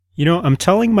I'm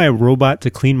telling my robot to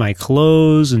clean my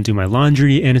clothes and do my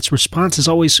laundry, and its response is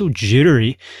always so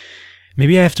jittery.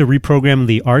 Maybe I have to reprogram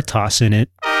the RTOS in it.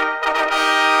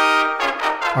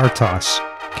 RTOS.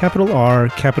 Capital R,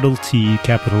 capital T,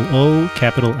 capital O,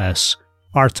 capital S.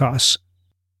 RTOS.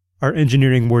 Our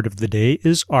engineering word of the day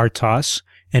is RTOS,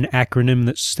 an acronym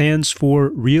that stands for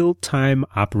Real-Time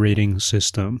Operating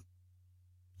System.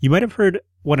 You might have heard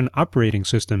what an operating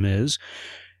system is.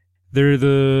 They're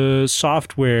the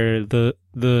software,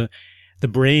 the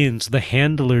brains, the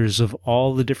handlers of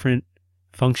all the different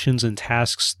functions and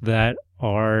tasks that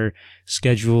are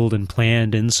scheduled and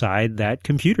planned inside that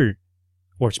computer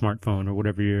or smartphone or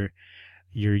whatever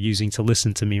you're using to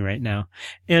listen to me right now.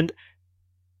 And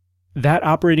that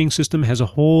operating system has a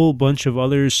whole bunch of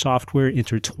other software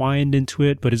intertwined into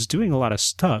it, but it's doing a lot of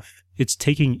stuff. It's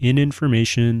taking in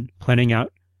information, planning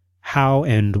out how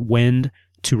and when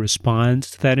to respond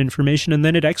to that information, and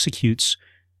then it executes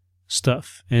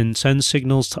stuff and sends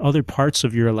signals to other parts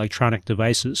of your electronic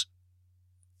devices.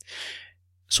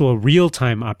 So a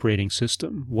real-time operating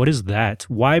system, what is that?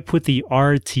 Why put the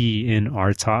RT in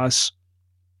RTOS?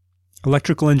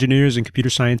 Electrical engineers and computer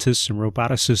scientists and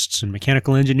roboticists and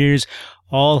mechanical engineers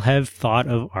all have thought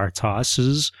of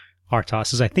RTOSs.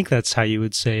 RTOSs, I think that's how you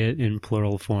would say it in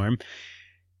plural form.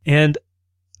 And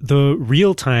the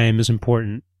real time is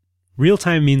important. Real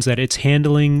time means that it's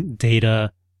handling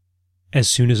data as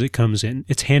soon as it comes in.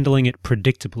 It's handling it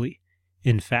predictably,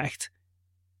 in fact.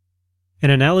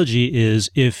 An analogy is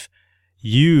if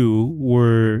you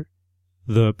were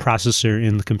the processor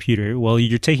in the computer, well,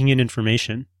 you're taking in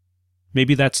information.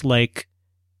 Maybe that's like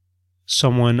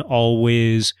someone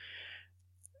always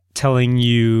telling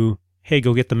you, hey,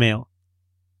 go get the mail.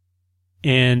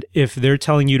 And if they're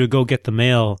telling you to go get the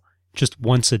mail just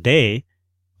once a day,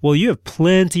 well, you have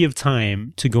plenty of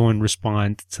time to go and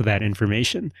respond to that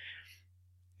information.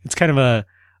 It's kind of a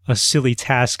silly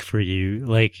task for you.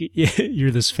 Like,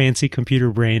 you're this fancy computer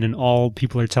brain and all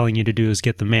people are telling you to do is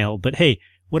get the mail. But hey,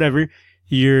 whatever,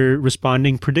 you're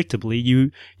responding predictably.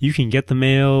 You can get the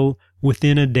mail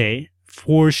within a day,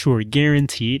 for sure,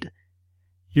 guaranteed.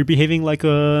 You're behaving like an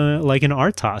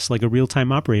RTOS, like a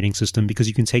real-time operating system, because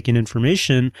you can take in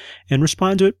information and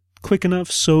respond to it quick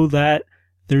enough so that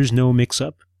there's no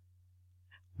mix-up.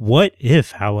 What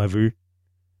if, however,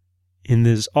 in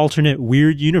this alternate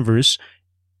weird universe,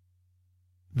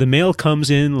 the mail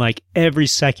comes in like every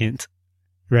second,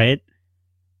 right?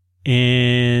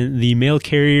 And the mail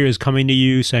carrier is coming to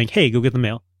you saying, hey, go get the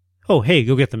mail. Oh, hey,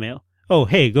 go get the mail. Oh,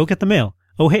 hey, go get the mail.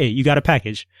 Oh, hey, you got a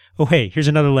package. Oh, hey, here's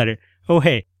another letter. Oh,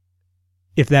 hey.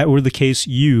 If that were the case,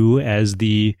 you, as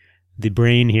the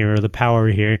brain here or the power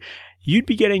here, you'd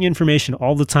be getting information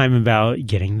all the time about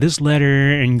getting this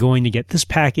letter and going to get this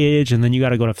package, and then you got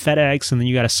to go to FedEx, and then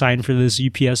you got to sign for this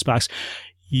UPS box.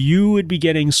 You would be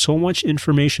getting so much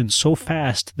information so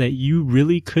fast that you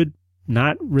really could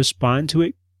not respond to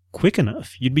it quick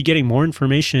enough. You'd be getting more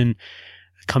information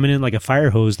coming in like a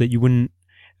fire hose that you wouldn't.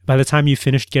 By the time you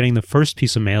finished getting the first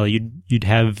piece of mail, you'd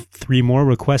have 3 more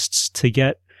requests to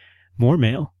get more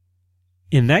mail.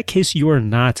 In that case, you are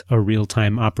not a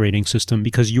real-time operating system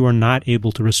because you are not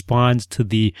able to respond to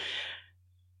the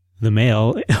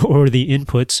mail or the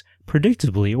inputs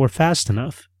predictably or fast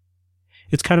enough.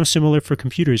 It's kind of similar for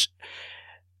computers.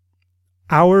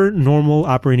 Our normal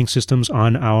operating systems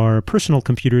on our personal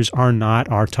computers are not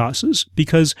RTOSs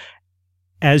because,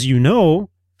 as you know,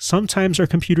 sometimes our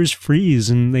computers freeze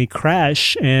and they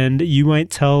crash, and you might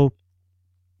tell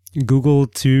Google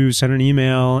to send an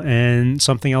email and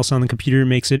something else on the computer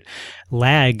makes it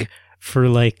lag for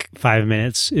like 5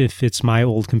 minutes if it's my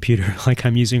old computer like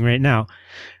I'm using right now.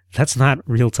 That's not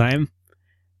real time.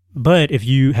 But if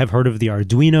you have heard of the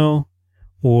Arduino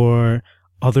or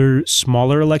other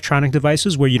smaller electronic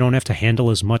devices where you don't have to handle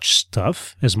as much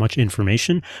stuff, as much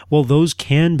information, well, those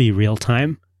can be real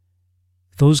time.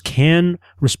 Those can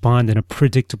respond in a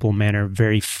predictable manner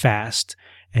very fast,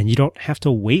 and you don't have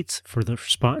to wait for the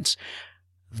response.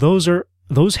 Those have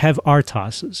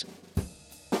RTOSs.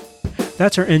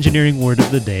 That's our engineering word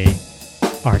of the day,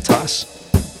 RTOS.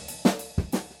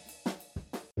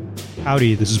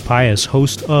 Howdy, this is Pius,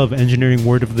 host of Engineering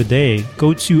Word of the Day.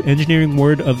 Go to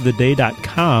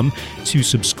engineeringwordoftheday.com to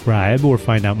subscribe or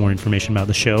find out more information about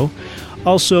the show.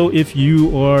 Also, if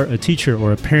you are a teacher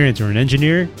or a parent or an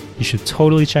engineer, you should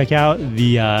totally check out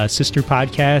the sister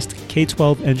podcast,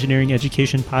 K-12 Engineering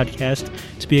Education Podcast,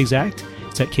 to be exact.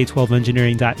 It's at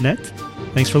k12engineering.net.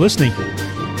 Thanks for listening.